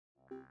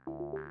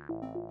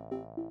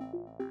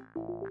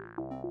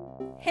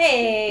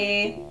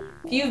Hey!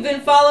 If you've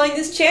been following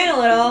this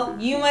channel at all,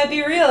 you might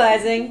be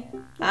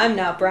realizing I'm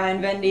not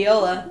Brian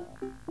Vendiola.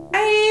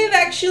 I've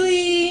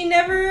actually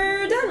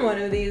never done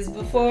one of these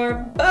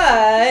before,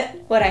 but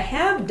what I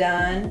have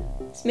done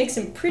is make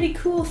some pretty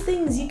cool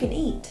things you can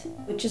eat,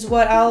 which is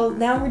what I'll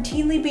now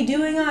routinely be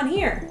doing on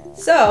here.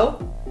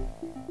 So,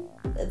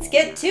 let's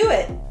get to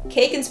it!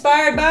 Cake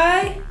inspired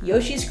by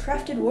Yoshi's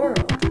Crafted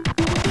World.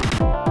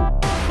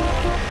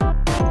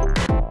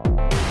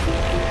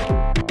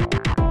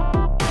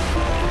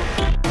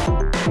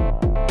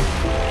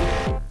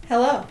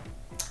 Hello,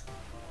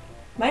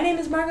 my name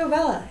is Margo,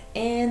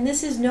 and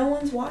this is No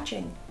One's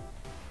Watching,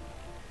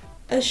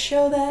 a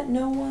show that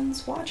no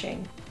one's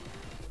watching.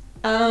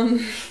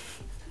 As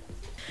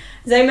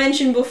I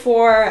mentioned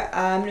before,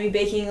 I'm going to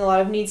be baking a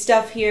lot of neat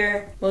stuff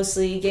here,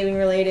 mostly gaming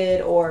related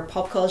or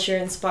pop culture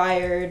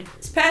inspired.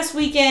 This past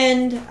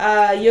weekend,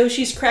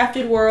 Yoshi's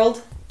Crafted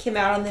World came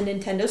out on the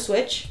Nintendo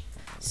Switch,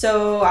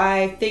 so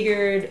I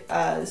figured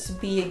this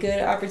would be a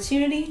good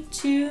opportunity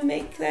to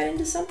make that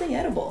into something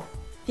edible.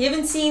 If you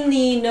haven't seen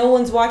the No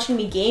One's Watching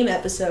Me game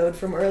episode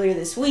from earlier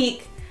this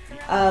week,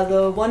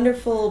 the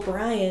wonderful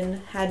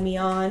Brian had me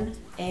on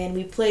and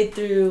we played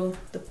through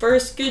the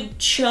first good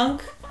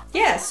chunk.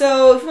 Yeah,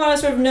 so if you want to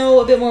sort of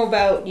know a bit more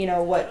about, you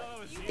know, what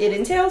it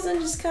entails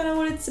and just kind of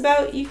what it's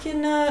about, you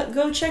can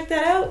go check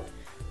that out.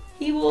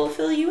 He will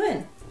fill you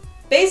in.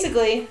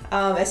 Basically,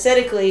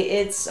 aesthetically,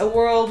 it's a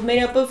world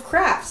made up of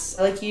crafts,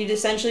 like you'd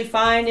essentially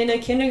find in a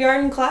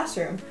kindergarten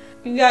classroom.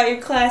 You've got your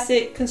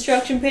classic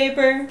construction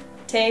paper,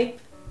 tape,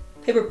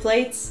 paper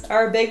plates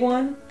are a big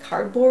one,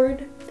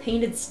 cardboard,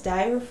 painted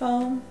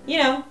styrofoam, you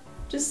know,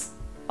 just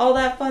all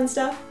that fun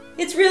stuff.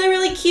 It's really,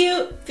 really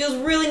cute, feels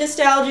really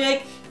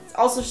nostalgic. It's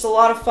also just a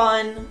lot of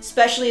fun,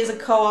 especially as a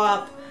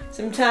co-op.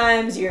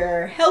 Sometimes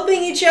you're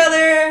helping each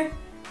other,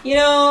 you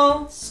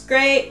know, it's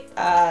great.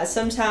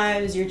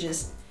 Sometimes you're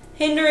just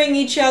hindering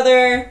each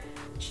other,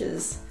 which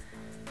is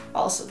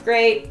also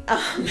great.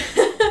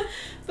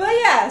 But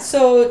yeah,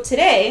 so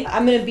today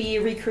I'm going to be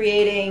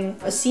recreating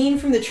a scene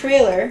from the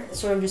trailer. It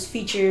sort of just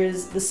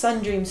features the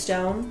Sun Dream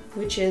Stone,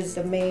 which is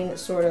the main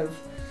sort of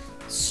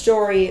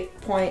story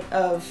point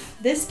of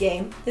this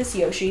game, this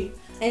Yoshi.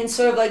 And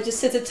sort of like just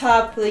sits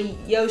atop the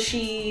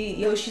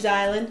Yoshi's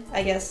Island.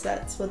 I guess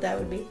that's what that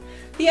would be.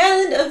 The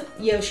island of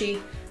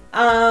Yoshi.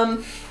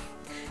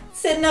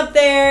 Sitting up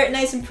there,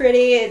 nice and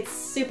pretty. It's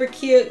super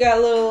cute. Got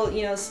a little,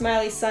 you know,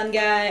 smiley sun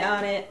guy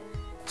on it.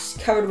 Just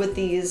covered with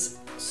these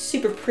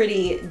super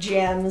pretty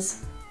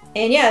gems.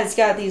 And yeah, it's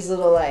got these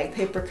little like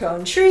paper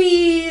cone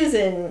trees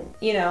and,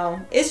 you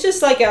know, it's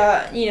just like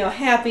a, you know,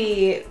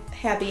 happy,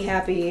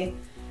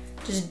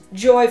 just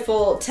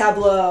joyful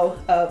tableau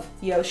of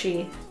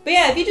Yoshi. But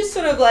yeah, if you just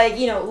sort of like,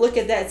 you know, look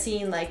at that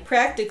scene like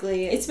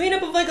practically, it's made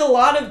up of like a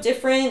lot of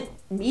different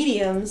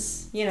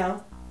mediums, you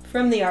know,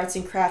 from the arts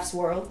and crafts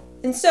world.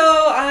 And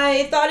so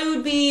I thought it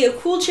would be a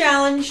cool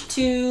challenge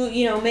to,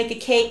 you know, make a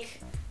cake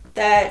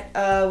that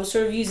was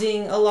sort of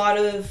using a lot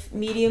of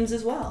mediums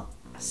as well.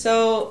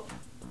 So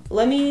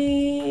let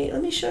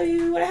me show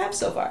you what I have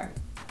so far.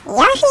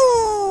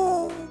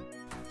 Yoshi!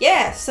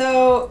 Yeah,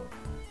 so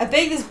I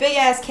baked this big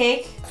ass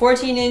cake,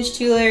 14-inch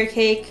 2-layer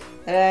cake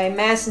that I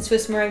masked in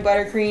Swiss meringue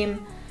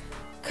buttercream,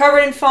 covered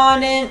in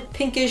fondant,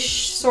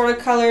 pinkish sort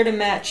of color to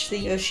match the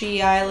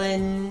Yoshi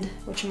Island,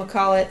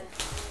 whatchamacallit.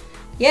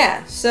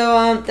 Yeah,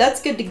 so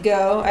that's good to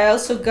go. I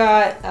also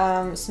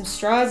got some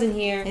straws in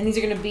here, and these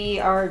are gonna be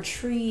our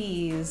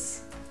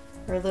trees,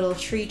 our little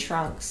tree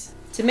trunks.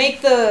 To make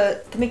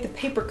the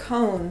paper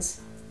cones,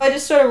 I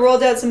just sort of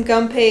rolled out some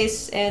gum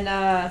paste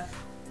and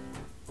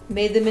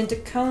made them into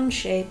cone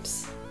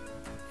shapes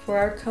for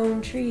our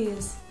cone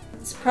trees.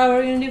 That's probably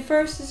what we're gonna do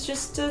first, is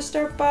just to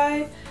start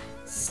by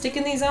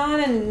sticking these on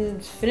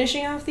and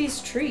finishing off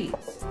these trees.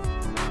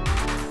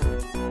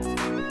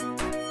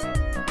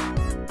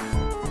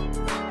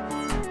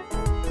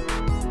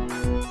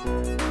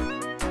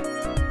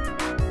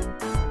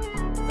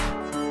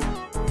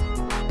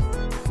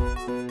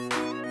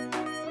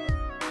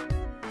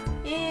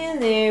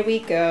 There we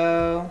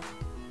go.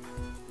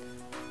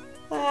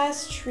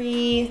 Last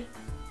tree.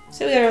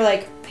 So we got our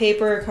like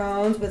paper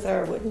cones with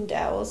our wooden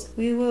dowels.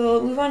 We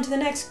will move on to the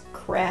next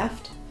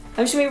craft.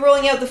 I'm just gonna be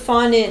rolling out the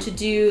fondant to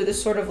do the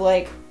sort of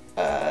like,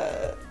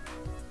 I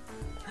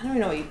don't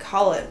even know what you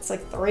call it. It's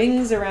like the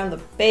rings around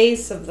the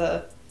base of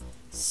the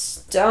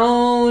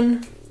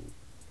stone.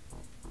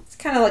 It's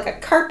kind of like a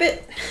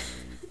carpet.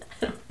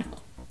 I don't know.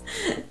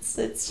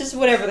 It's just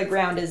whatever the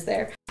ground is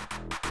there.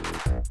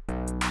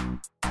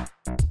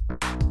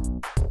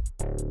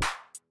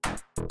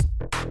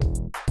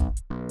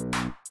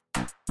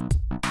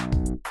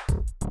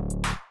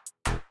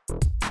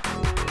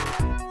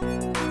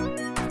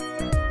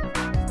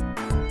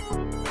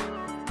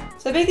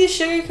 So I baked these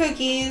sugar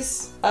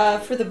cookies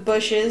for the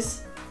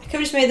bushes. I could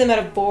have just made them out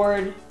of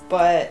board,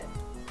 but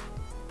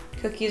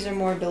cookies are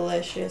more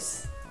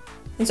delicious.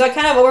 And so I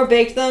kind of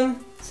overbaked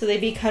them so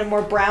they'd be kind of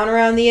more brown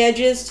around the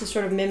edges to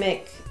sort of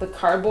mimic the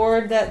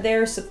cardboard that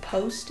they're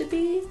supposed to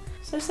be.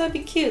 So I just thought it'd be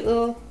cute,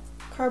 little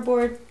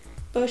cardboard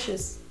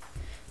bushes.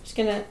 Just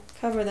gonna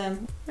cover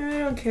them. I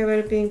don't care about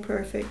it being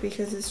perfect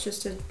because it's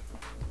just a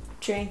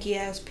janky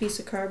ass piece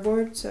of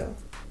cardboard, so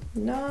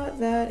not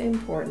that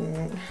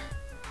important.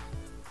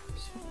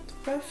 Just want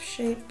the rough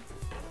shape.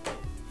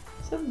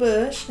 It's a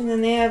bush, and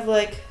then they have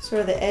like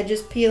sort of the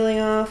edges peeling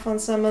off on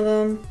some of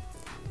them.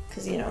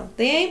 Because, you know,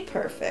 they ain't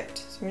perfect.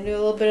 So we're gonna do a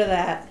little bit of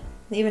that.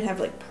 They even have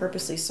like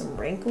purposely some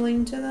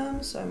wrinkling to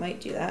them, so I might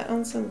do that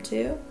on some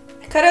too.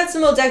 I cut out some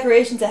little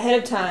decorations ahead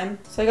of time.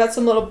 So I got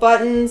some little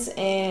buttons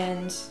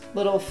and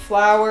little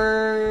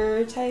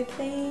flower type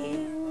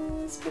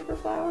things, paper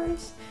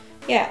flowers.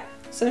 Yeah,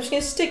 so I'm just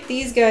gonna stick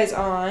these guys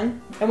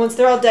on. And once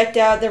they're all decked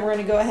out, then we're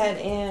gonna go ahead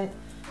and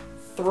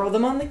throw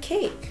them on the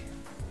cake.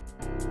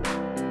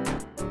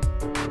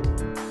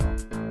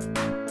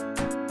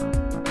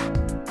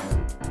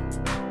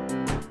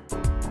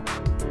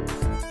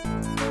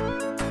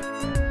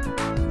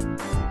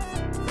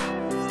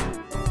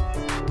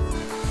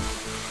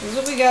 This is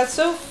what we got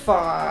so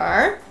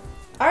far.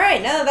 All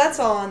right, now that that's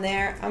all on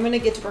there, I'm gonna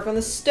get to work on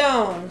the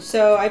stone.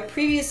 So I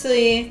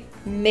previously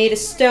made a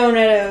stone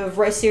out of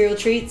rice cereal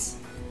treats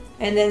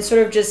and then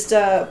sort of just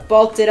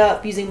bulked it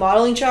up using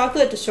modeling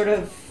chocolate to sort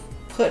of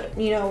put,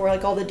 you know, where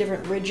like all the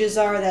different ridges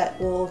are that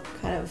will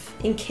kind of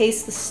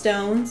encase the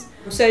stones.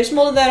 So I just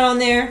molded that on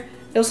there.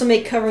 It also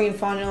made covering in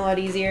fondant a lot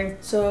easier.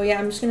 So yeah,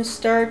 I'm just gonna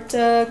start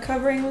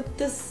covering with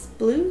this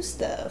blue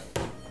stuff.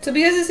 So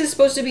because this is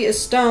supposed to be a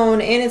stone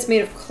and it's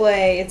made of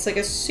clay, it's like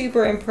a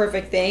super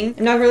imperfect thing.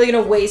 I'm not really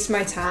gonna waste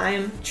my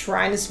time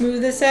trying to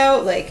smooth this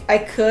out. Like, I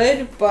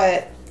could,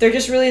 but there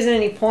just really isn't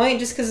any point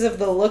just because of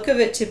the look of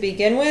it to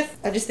begin with.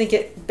 I just think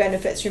it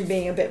benefits from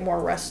being a bit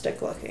more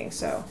rustic looking.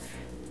 So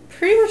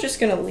pretty much just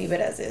gonna leave it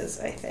as is,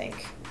 I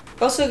think.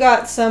 I've also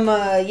got some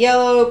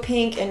yellow,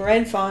 pink, and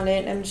red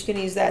fondant. I'm just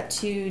gonna use that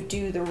to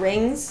do the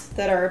rings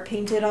that are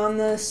painted on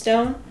the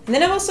stone. And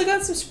then I've also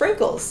got some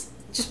sprinkles.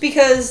 Just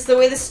because the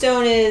way the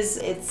stone is,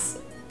 it's,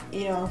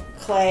 you know,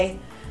 clay,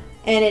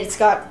 and it's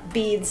got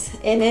beads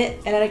in it,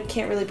 and I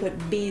can't really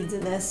put beads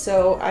in this,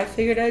 so I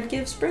figured I'd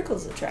give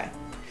sprinkles a try.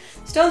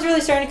 Stone's really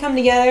starting to come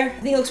together. I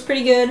think it looks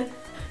pretty good. I'm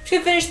just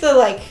gonna finish the,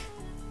 like,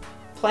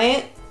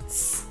 plant,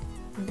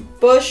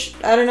 bush,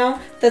 I don't know,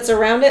 that's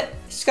around it.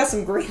 It's just got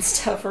some green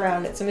stuff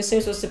around it, so I'm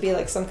assuming it's supposed to be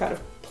like some kind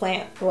of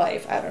plant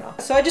life, I don't know.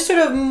 So I just sort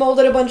of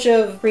molded a bunch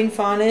of green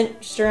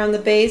fondant just around the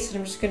base, and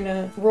I'm just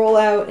gonna roll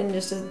out in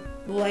just a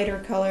lighter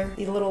color,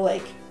 these little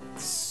like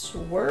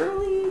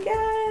swirly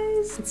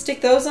guys, and stick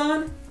those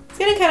on. It's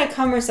getting kind of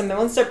cumbersome. I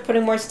want to start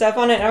putting more stuff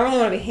on it. I don't really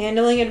want to be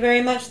handling it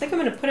very much. I think I'm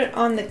going to put it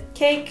on the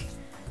cake,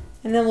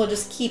 and then we'll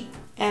just keep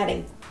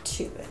adding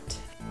to it.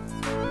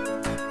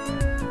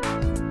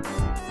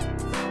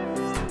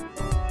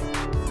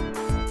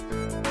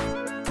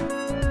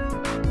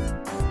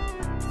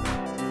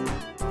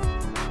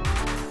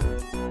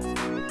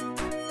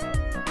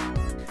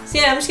 So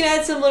yeah, I'm just gonna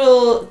add some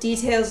little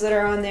details that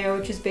are on there,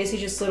 which is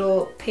basically just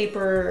little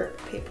paper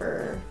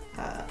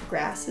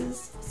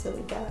grasses. So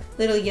we got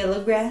little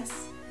yellow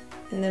grass,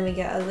 and then we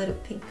got a little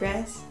pink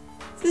grass.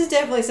 This is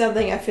definitely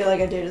something I feel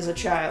like I did as a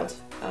child.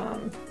 I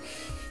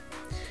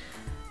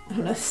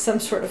don't know, some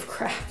sort of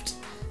craft.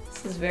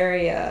 This is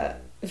very,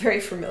 very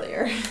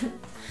familiar.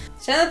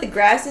 So now that the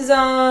grass is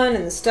on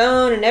and the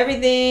stone and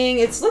everything,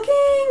 it's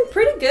looking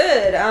pretty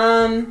good.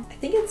 I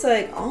think it's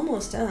like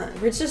almost done.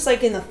 It's just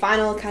like in the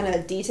final kind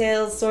of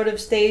details sort of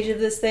stage of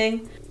this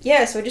thing.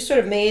 Yeah, so I just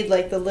sort of made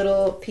like the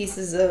little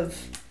pieces of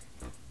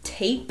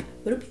tape.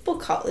 What do people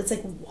call it? It's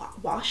like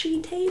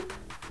washi tape?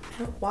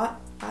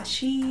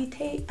 Washi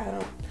tape? I don't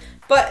know.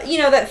 But you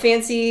know, that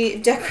fancy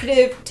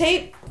decorative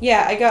tape?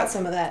 Yeah, I got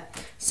some of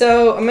that.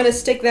 So I'm gonna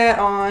stick that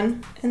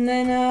on, and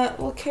then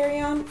we'll carry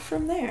on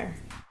from there.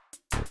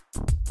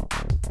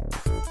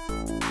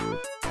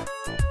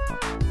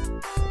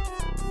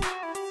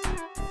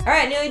 All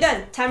right, nearly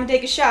done. Time to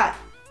take a shot.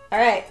 All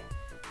right,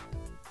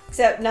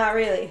 except not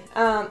really.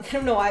 I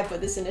don't know why I put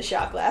this in a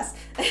shot glass.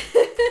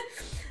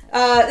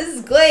 This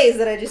is glaze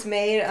that I just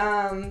made,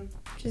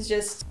 which is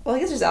just, well, I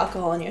guess there's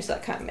alcohol in here, so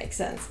that kind of makes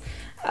sense.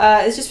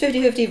 It's just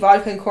 50-50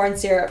 vodka and corn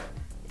syrup,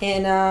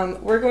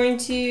 and we're going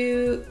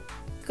to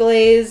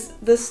glaze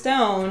the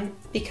stone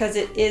because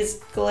it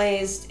is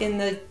glazed in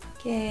the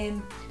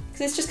game.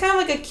 It's just kind of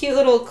like a cute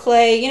little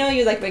clay, you know,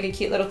 you like make a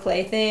cute little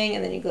clay thing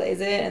and then you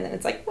glaze it and then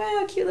it's like,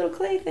 wow, cute little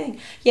clay thing.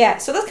 Yeah,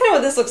 so that's kind of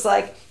what this looks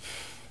like.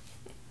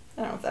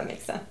 I don't know if that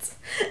makes sense.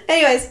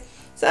 Anyways,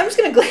 so I'm just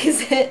gonna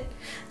glaze it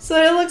so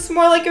that it looks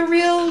more like a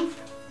real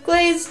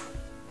glazed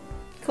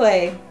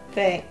clay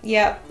thing.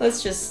 Yeah, I'm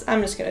just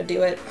gonna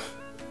do it.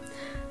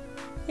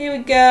 Here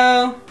we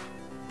go.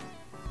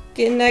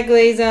 Getting that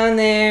glaze on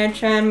there,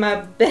 trying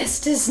my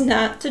bestest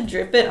not to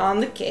drip it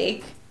on the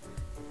cake.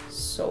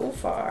 So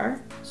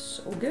far,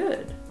 so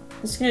good.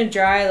 It's gonna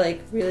dry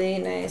like really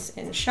nice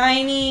and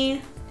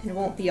shiny, and it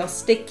won't be all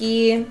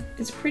sticky.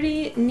 It's a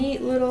pretty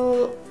neat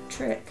little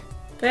trick.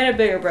 If I had a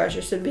bigger brush,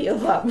 this would be a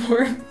lot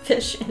more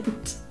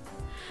efficient.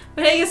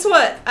 But hey, guess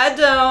what? I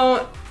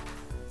don't.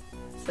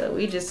 So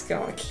we just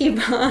gonna keep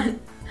on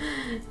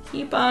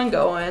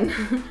going.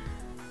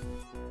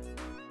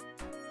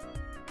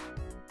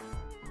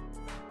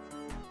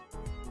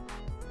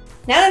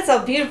 Now that's all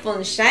beautiful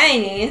and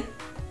shiny,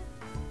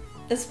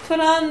 let's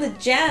put on the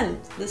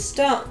gems, the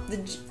stone,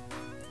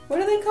 what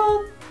are they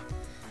called?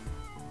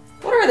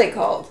 What are they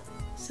called?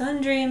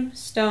 Sundream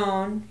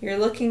stone. You're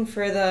looking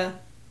for the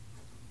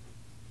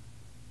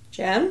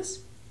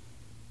gems?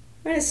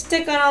 We're gonna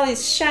stick on all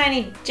these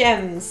shiny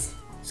gems.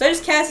 So I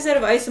just cast these out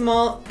of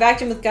isomalt, backed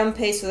them with gum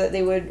paste so that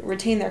they would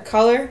retain their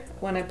color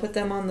when I put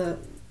them on the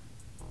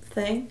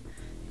thing,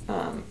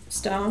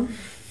 stone.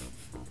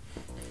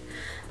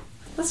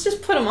 Let's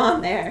just put them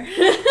on there.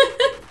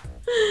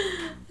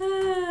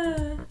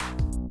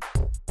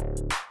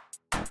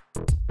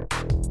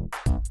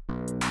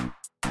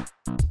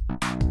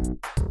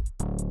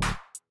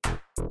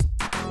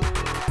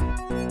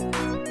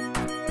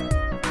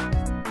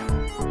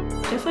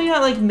 Definitely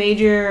got like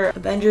major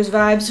Avengers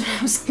vibes when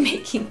I was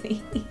making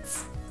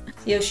these.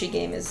 The Yoshi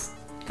game has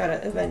got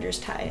an Avengers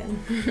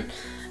tie-in.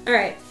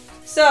 Alright,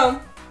 so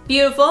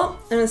beautiful.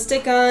 I'm gonna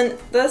stick on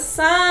the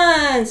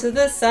sun. So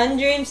the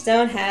Sundream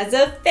Stone has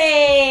a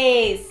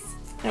face.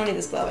 I don't need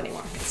this glove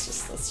anymore. Let's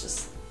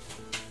just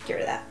get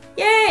rid of that.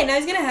 Yay, now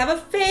he's gonna have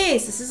a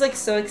face. This is like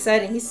so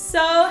exciting. He's so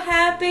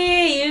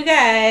happy, you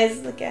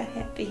guys. Look how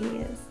happy he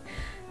is.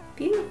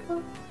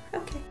 Beautiful.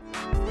 Okay.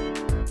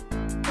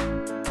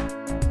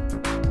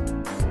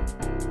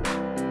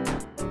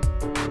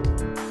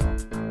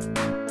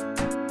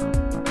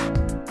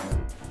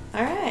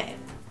 All right.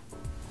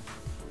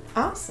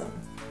 Awesome.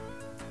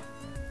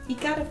 He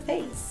got a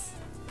face.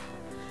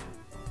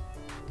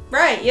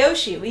 Right,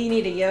 Yoshi. We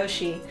need a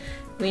Yoshi.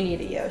 We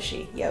need a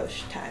Yoshi.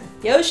 Yosh time.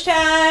 Yosh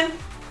time!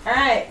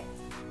 Alright.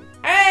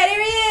 Alright,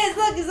 here he is!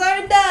 Look, he's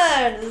already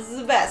done! This is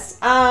the best.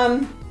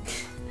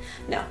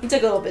 No, he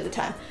took a little bit of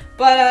time.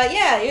 But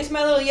yeah, here's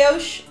my little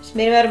Yosh. Just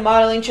made him out of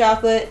modeling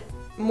chocolate.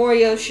 More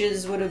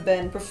Yoshis would have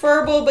been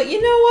preferable, but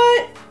you know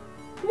what?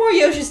 More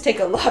Yoshis take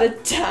a lot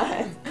of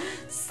time.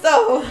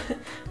 So,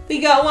 we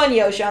got one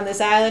Yoshi on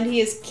this island. He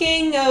is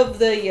king of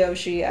the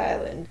Yoshi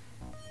Island.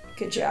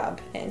 Good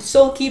job. And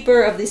soul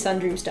keeper of the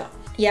Sundream Stone.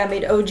 Yeah, I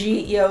made OG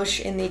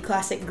Yoshi in the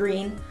classic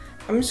green.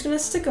 I'm just gonna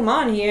stick them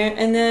on here,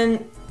 and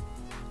then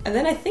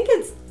I think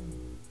it's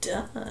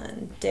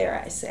done,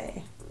 dare I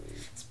say.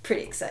 It's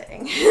pretty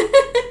exciting.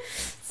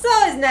 It's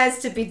always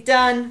nice to be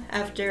done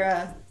after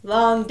a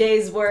long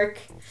day's work.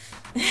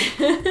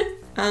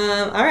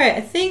 Alright,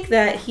 I think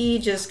that he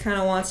just kind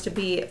of wants to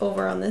be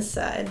over on this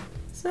side.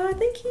 So I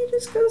think he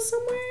just goes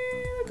somewhere,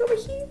 like over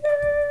here.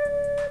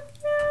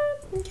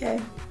 Yeah,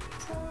 okay.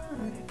 So,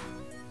 alright.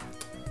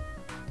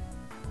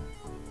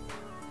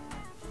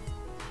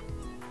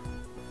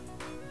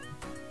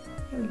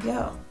 Here we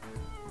go.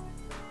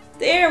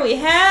 There we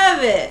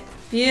have it!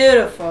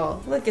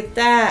 Beautiful. Look at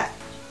that.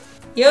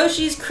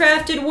 Yoshi's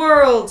Crafted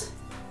World.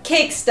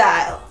 Cake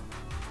style.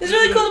 It was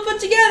really cool to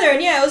put together,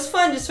 and yeah, it was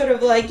fun just sort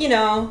of like, you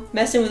know,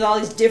 messing with all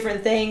these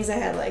different things. I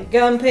had like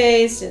gum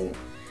paste and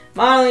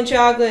modeling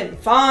chocolate and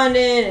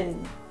fondant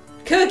and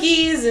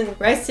cookies and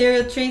rice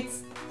cereal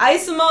treats,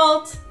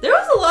 isomalt. There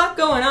was a lot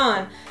going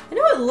on. I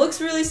know it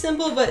looks really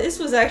simple, but this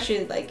was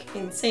actually like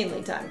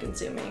insanely time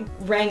consuming,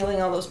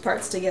 wrangling all those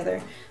parts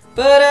together.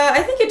 But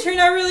I think it turned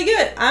out really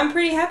good. I'm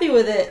pretty happy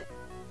with it.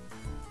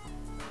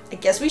 I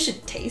guess we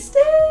should taste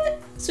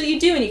it? So you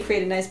do when you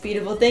create a nice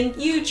beautiful thing,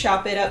 you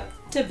chop it up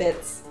to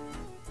bits.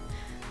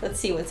 Let's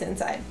see what's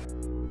inside.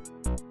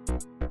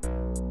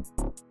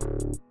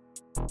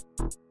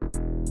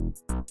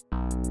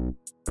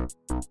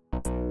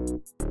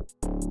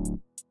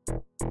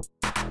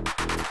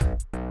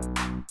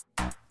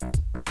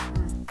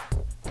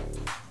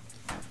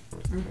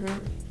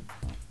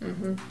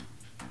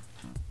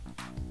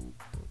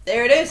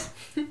 There it is.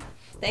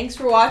 Thanks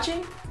for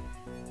watching.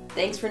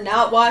 Thanks for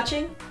not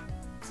watching.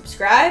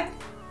 Subscribe.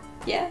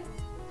 Yeah.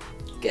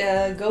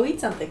 Go eat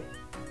something.